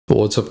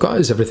What's up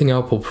guys, Everything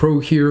Apple Pro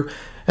here,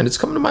 and it's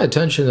come to my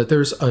attention that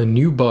there's a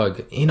new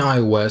bug in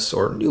iOS,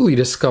 or newly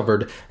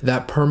discovered,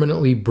 that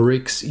permanently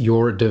breaks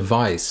your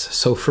device.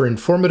 So for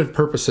informative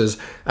purposes,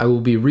 I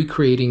will be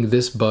recreating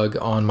this bug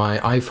on my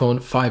iPhone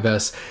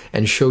 5S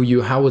and show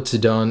you how it's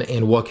done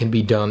and what can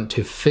be done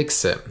to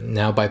fix it.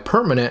 Now by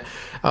permanent,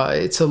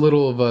 it's a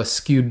little of a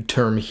skewed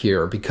term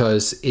here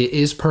because it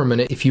is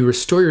permanent. If you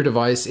restore your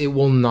device, it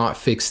will not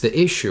fix the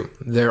issue.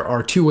 There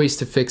are two ways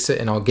to fix it,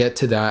 and I'll get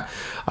to that.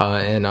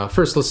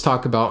 First, let's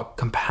talk about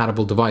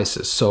compatible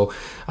devices. So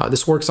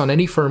this works on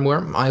any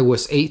firmware,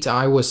 iOS 8 to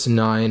iOS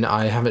 9.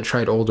 I haven't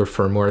tried older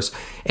firmwares,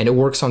 and it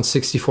works on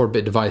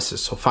 64-bit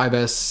devices. So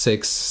 5S,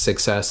 6,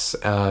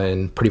 6S,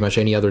 and pretty much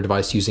any other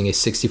device using a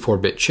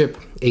 64-bit chip,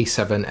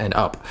 A7 and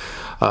up.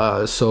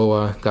 Got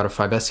a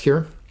 5S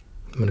here.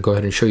 I'm going to go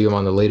ahead and show you I'm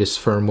on the latest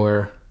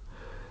firmware,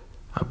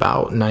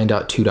 about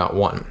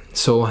 9.2.1.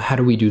 So how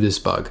do we do this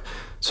bug?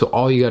 So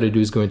all you got to do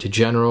is go into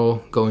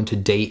General, go into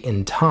Date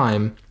and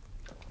Time,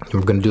 and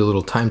we're going to do a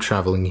little time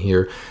traveling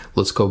here.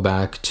 Let's go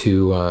back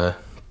to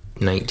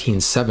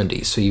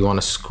 1970. So you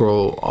want to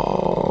scroll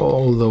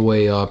all the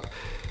way up,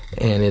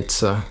 and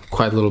it's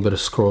quite a little bit of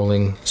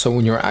scrolling. So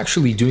when you're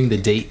actually doing the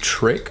date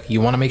trick,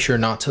 you want to make sure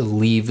not to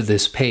leave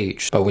this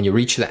page. But when you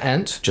reach the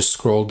end, just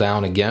scroll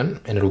down again,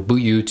 and it'll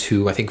boot you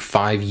to, I think,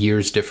 5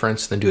 years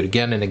difference. Then do it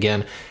again and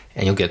again,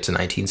 and you'll get to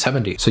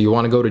 1970. So you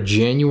want to go to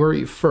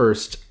January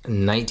 1st,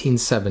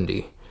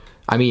 1970.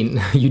 I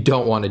mean, you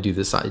don't want to do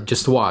this,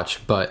 just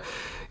watch, but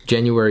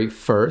January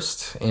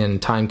 1st,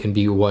 and time can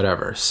be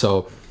whatever.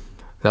 So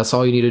that's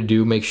all you need to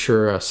do. Make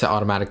sure set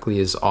automatically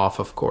is off,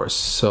 of course.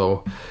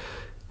 So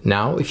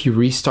now if you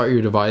restart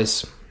your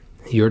device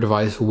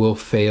will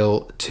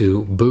fail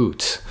to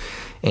boot.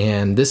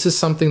 And this is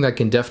something that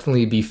can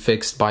definitely be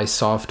fixed by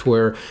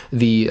software.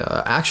 The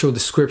actual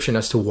description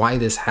as to why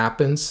this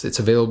happens, it's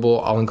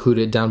available. I'll include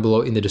it down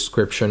below in the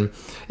description.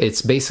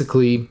 It's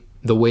basically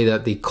the way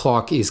that the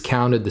clock is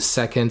counted, the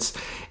seconds,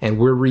 and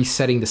we're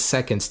resetting the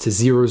seconds to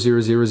 0,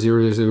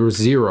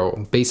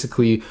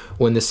 basically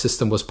when the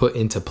system was put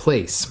into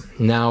place.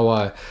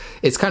 Now,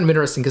 it's kind of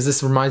interesting because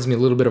this reminds me a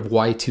little bit of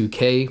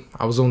Y2K.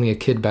 I was only a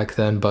kid back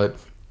then, but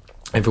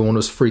everyone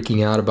was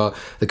freaking out about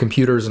the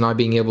computers not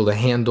being able to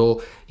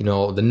handle,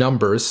 the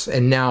numbers,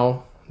 and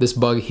now this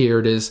bug here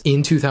it is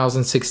in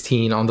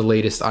 2016 on the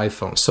latest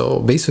iPhone. So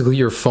basically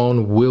your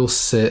phone will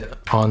sit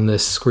on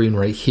this screen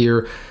right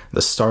here,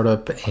 the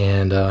startup,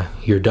 and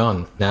you're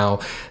done. Now,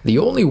 the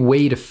only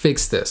way to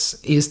fix this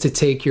is to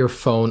take your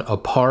phone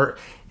apart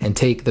and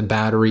take the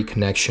battery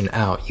connection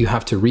out. You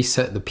have to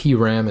reset the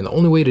PRAM, and the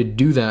only way to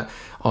do that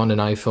on an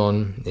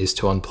iPhone is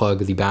to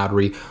unplug the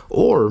battery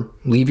or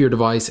leave your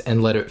device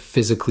and let it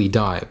physically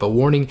die. But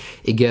warning,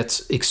 it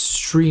gets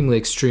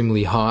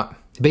extremely hot.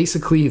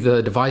 Basically,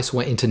 the device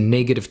went into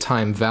negative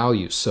time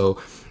value. So,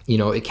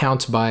 it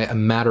counts by a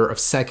matter of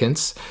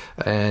seconds,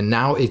 and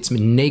now it's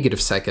negative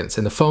seconds,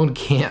 and the phone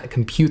can't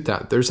compute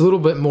that. There's a little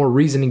bit more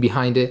reasoning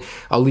behind it.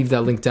 I'll leave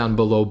that link down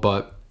below,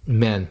 but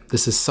man,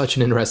 this is such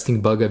an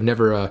interesting bug. I've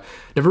never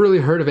really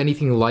heard of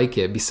anything like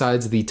it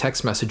besides the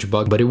text message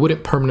bug, but it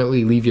wouldn't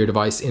permanently leave your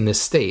device in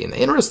this state. And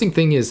the interesting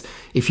thing is,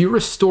 if you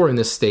restore in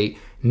this state,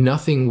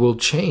 nothing will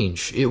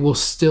change. It will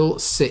still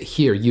sit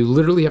here. You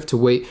literally have to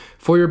wait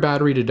for your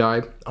battery to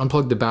die,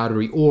 unplug the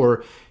battery,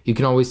 or you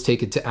can always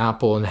take it to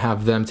Apple and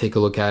have them take a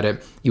look at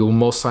it. You will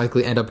most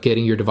likely end up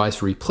getting your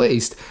device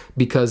replaced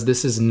because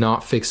this is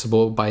not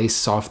fixable by a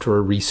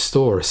software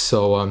restore.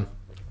 So I'm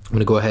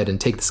gonna go ahead and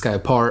take this guy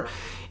apart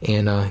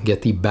and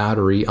get the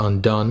battery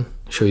undone.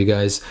 Show you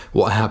guys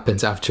what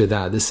happens after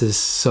that. This is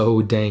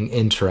so dang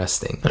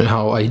interesting.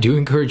 Now, I do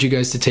encourage you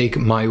guys to take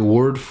my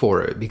word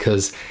for it,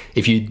 because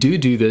if you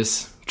do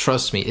this,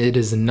 trust me, it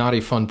is not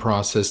a fun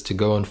process to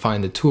go and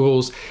find the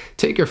tools,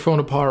 take your phone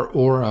apart,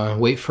 or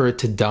wait for it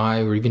to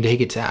die, or even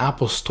take it to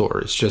Apple Store.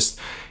 It's just,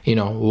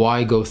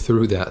 why go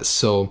through that?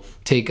 So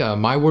take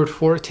my word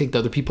for it, take the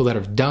other people that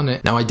have done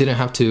it. Now, I didn't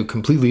have to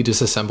completely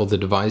disassemble the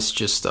device,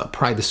 just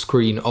pry the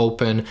screen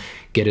open,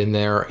 get in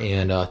there,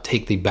 and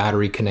take the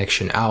battery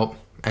connection out,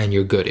 and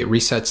you're good. It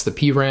resets the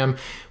PRAM.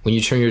 When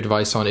you turn your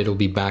device on, it'll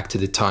be back to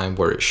the time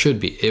where it should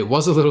be. It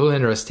was a little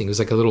interesting. It was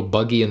like a little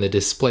buggy, and the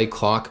display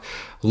clock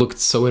looked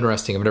so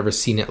interesting. I've never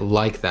seen it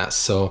like that.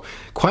 So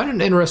quite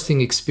an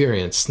interesting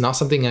experience. Not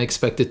something I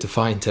expected to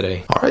find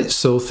today. All right,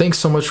 so thanks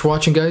so much for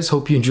watching, guys.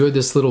 Hope you enjoyed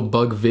this little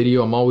bug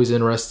video. I'm always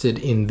interested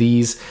in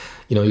these.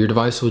 Your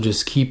device will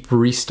just keep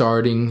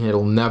restarting.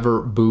 It'll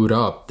never boot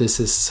up. This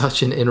is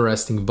such an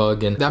interesting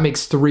bug, and that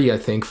makes 3, I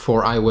think,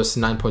 for iOS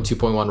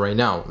 9.2.1 right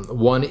now.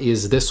 1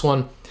 is this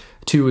one.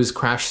 2 is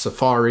Crash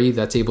Safari.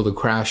 That's able to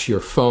crash your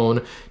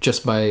phone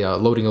just by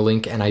loading a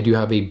link, and I do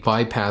have a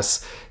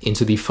bypass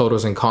into the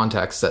photos and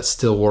contacts that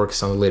still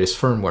works on the latest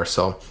firmware.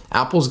 So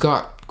Apple's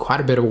got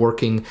quite a bit of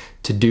working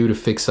to do to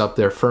fix up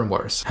their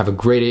firmwares. Have a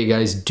great day,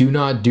 guys. Do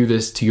not do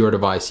this to your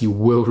device. You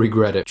will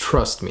regret it.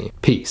 Trust me.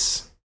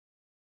 Peace.